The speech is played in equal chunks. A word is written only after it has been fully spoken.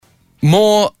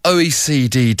More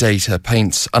OECD data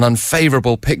paints an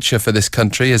unfavourable picture for this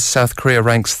country as South Korea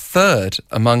ranks third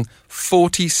among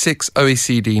 46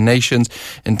 OECD nations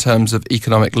in terms of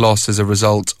economic loss as a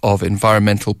result of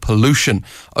environmental pollution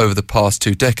over the past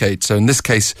 2 decades. So in this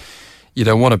case, you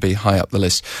don't want to be high up the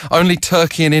list. Only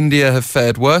Turkey and India have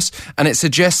fared worse, and it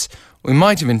suggests we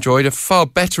might have enjoyed a far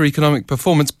better economic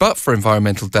performance but for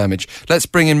environmental damage. Let's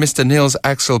bring in Mr. Nils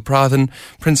Axel Braathen,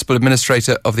 Principal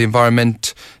Administrator of the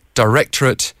Environment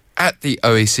Directorate at the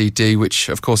OECD, which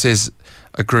of course is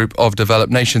a group of developed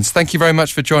nations. Thank you very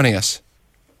much for joining us.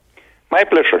 My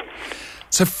pleasure.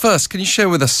 So first, can you share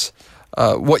with us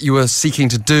what you were seeking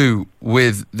to do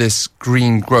with this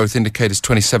Green Growth Indicators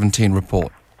 2017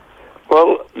 report?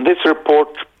 Well, this report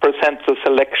presents a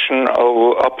selection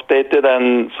of updated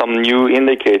and some new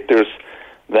indicators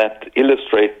that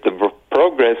illustrate the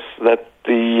progress that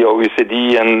the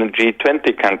OECD and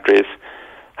G20 countries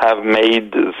have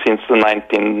made since the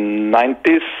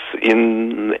 1990s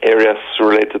in areas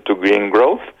related to green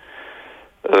growth.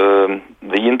 The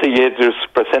indicators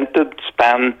presented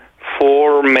span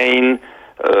 4 main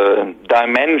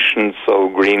dimensions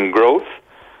of green growth: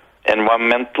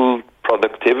 environmental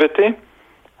productivity,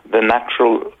 the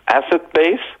natural asset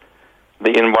base,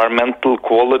 the environmental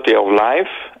quality of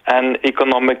life, and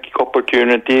economic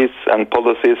opportunities and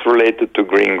policies related to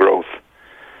green growth.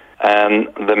 And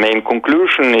the main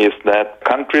conclusion is that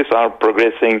countries are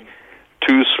progressing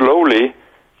too slowly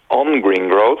on green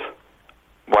growth.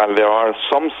 While there are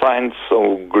some signs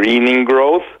of greening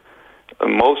growth,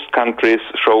 most countries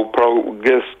show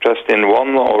progress just in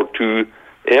 1 or 2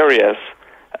 areas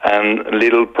and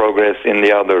little progress in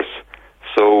the others.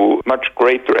 So much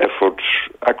greater efforts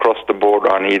across the board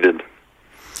are needed.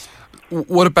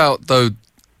 What about, though,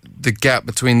 the gap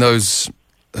between those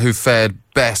who fared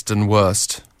best and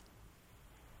worst?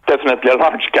 Definitely a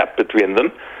large gap between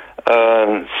them.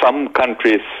 Some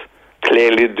countries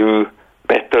clearly do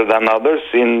better than others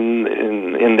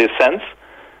in this sense,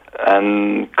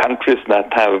 and countries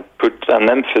that have put an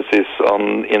emphasis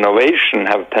on innovation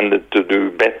have tended to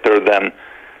do better than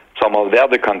some of the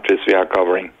other countries we are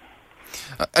covering.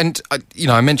 And,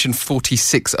 I mentioned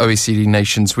 46 OECD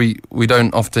nations. We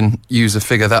don't often use a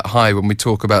figure that high when we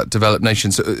talk about developed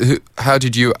nations. How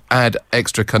did you add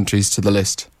extra countries to the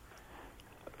list?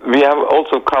 We have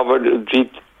also covered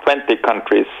G20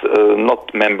 countries,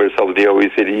 not members of the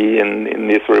OECD in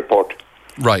this report.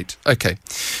 Right, okay.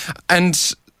 And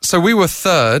so we were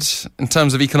third in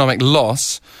terms of economic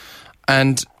loss,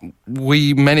 and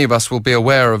many of us will be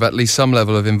aware of at least some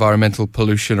level of environmental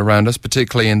pollution around us,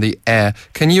 particularly in the air.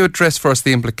 Can you address for us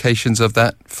the implications of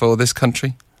that for this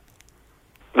country?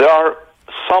 There are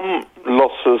some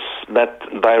losses that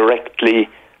directly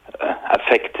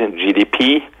affect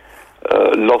GDP,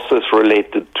 losses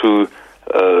related to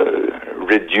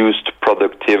reduced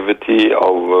productivity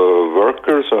of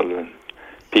workers or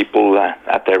people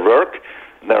at their work.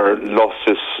 There are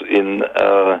losses in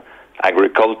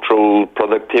agricultural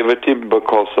productivity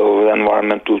because of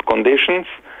environmental conditions,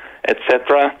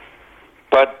 etc.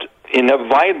 But in a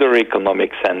wider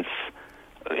economic sense,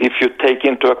 if you take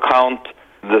into account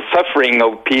the suffering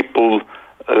of people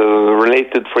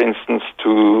related, for instance,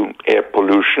 to air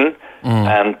pollution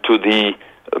and to the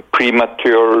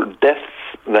premature deaths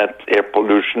that air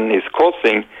pollution is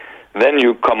causing, then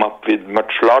you come up with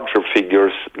much larger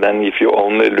figures than if you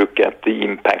only look at the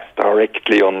impact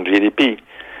directly on GDP.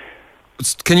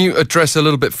 Can you address a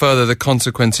little bit further the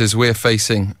consequences we're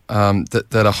facing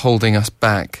that are holding us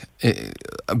back,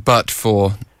 but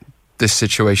for this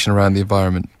situation around the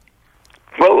environment?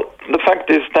 Well, the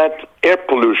fact is that air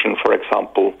pollution, for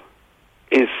example,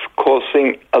 is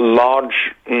causing a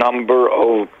large number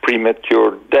of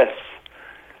premature deaths.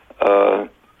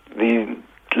 The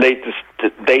latest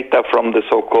data from the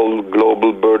so-called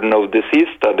global burden of disease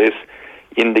studies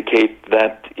indicate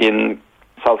that in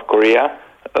South Korea,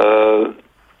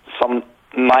 some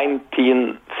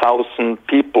 19,000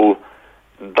 people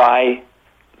die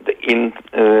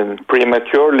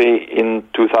prematurely in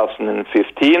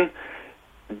 2015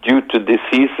 due to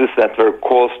diseases that were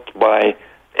caused by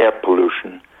air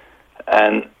pollution.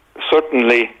 And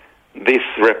certainly this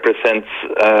represents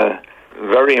a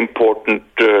very important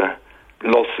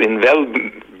loss in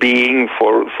well-being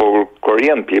for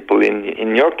Korean people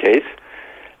in your case.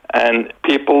 And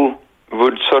people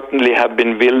would certainly have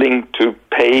been willing to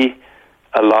pay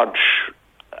a large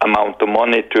amount of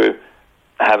money to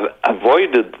have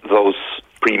avoided those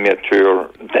premature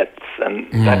deaths. And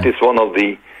that is one of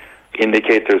the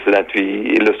indicators that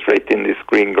we illustrate in this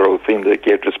Green Growth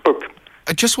Indicators book.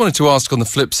 I just wanted to ask on the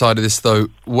flip side of this, though,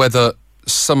 whether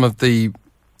some of the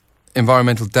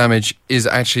environmental damage is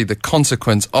actually the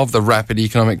consequence of the rapid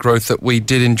economic growth that we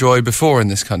did enjoy before in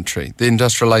this country, the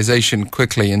industrialization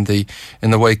quickly in the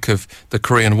wake of the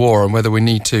Korean War, and whether we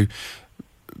need to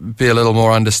be a little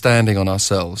more understanding on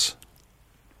ourselves.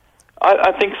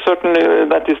 I think certainly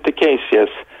that is the case, yes.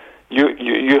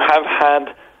 You have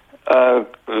had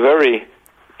very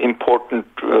important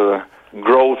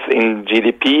growth in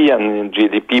GDP and in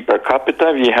GDP per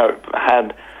capita. We have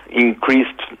had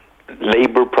increased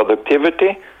labor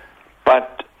productivity,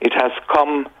 but it has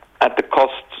come at the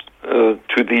cost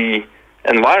to the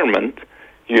environment.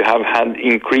 You have had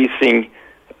increasing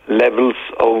levels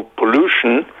of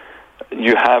pollution.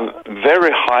 You have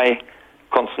very high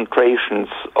concentrations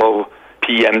of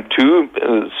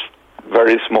PM2,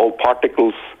 very small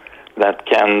particles that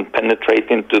can penetrate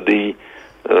into the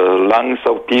lungs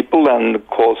of people and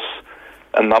cause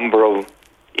a number of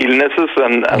illnesses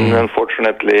and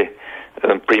unfortunately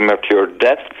premature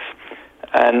deaths.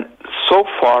 And so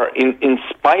far, in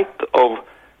spite of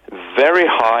very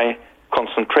high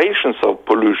concentrations of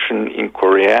pollution in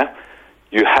Korea,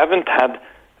 you haven't had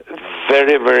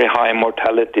very, very high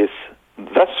mortalities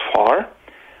thus far,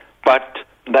 but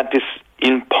that is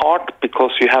in part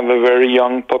because you have a very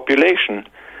young population.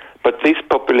 But this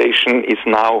population is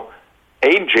now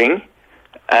aging,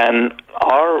 and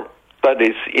our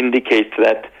studies indicate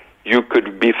that you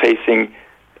could be facing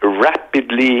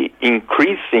rapidly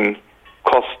increasing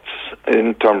costs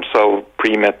in terms of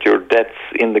premature deaths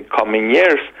in the coming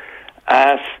years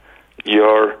as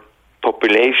your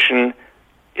population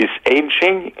is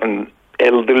aging, and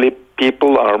elderly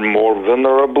people are more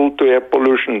vulnerable to air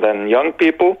pollution than young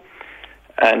people.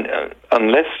 And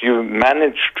unless you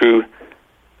manage to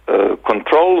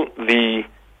control the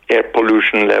air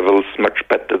pollution levels much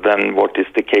better than what is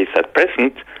the case at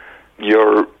present,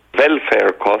 your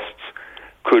welfare costs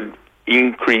could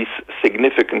increase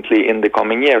significantly in the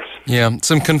coming years. Yeah,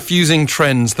 some confusing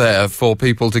trends there for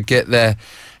people to get their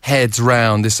heads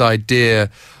round, this idea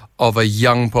of a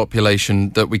young population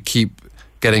that we keep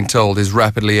getting told is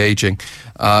rapidly aging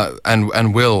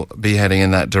and will be heading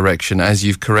in that direction, as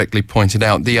you've correctly pointed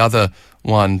out. The other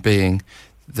one being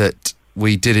that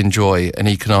we did enjoy an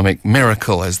economic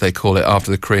miracle, as they call it,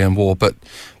 after the Korean War, but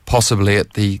possibly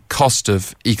at the cost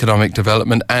of economic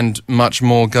development and much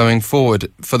more going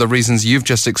forward for the reasons you've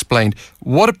just explained.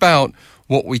 What about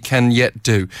what we can yet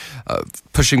do?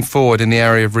 Pushing forward in the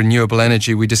area of renewable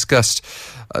energy, we discussed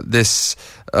this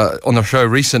on the show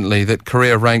recently, that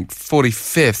Korea ranked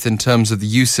 45th in terms of the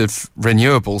use of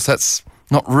renewables. That's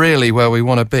not really where we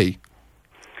want to be.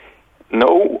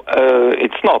 No,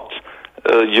 it's not.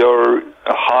 Your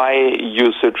high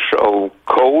usage of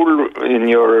coal in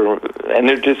your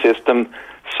energy system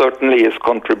certainly is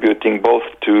contributing both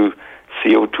to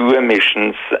CO2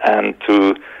 emissions and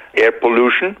to air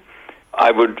pollution.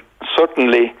 I would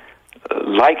certainly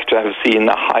like to have seen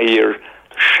a higher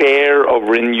share of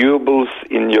renewables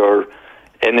in your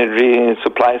energy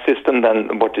supply system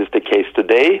than what is the case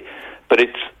today, but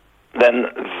it's then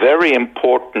very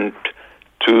important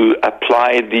to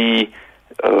apply the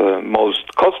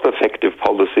most cost-effective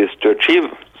policies to achieve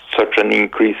such an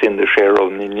increase in the share of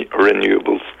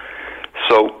renewables.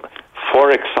 So,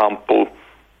 for example,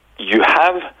 you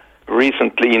have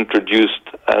recently introduced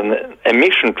an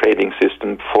emission trading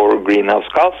system for greenhouse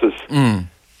gases.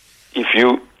 If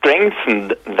you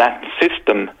strengthened that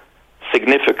system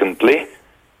significantly,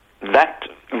 that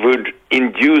would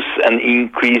induce an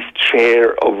increased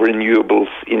share of renewables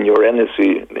in your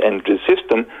energy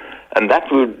system, and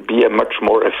that would be a much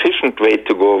more efficient way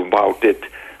to go about it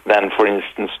than, for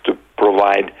instance, to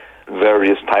provide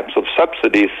various types of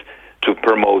subsidies to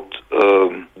promote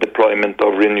deployment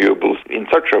of renewables in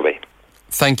such a way.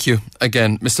 Thank you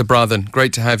again, Mr. Braathen.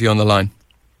 Great to have you on the line.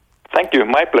 Thank you.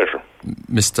 My pleasure.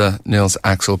 Mr. Nils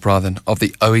Axel Braathen of the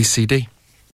OECD.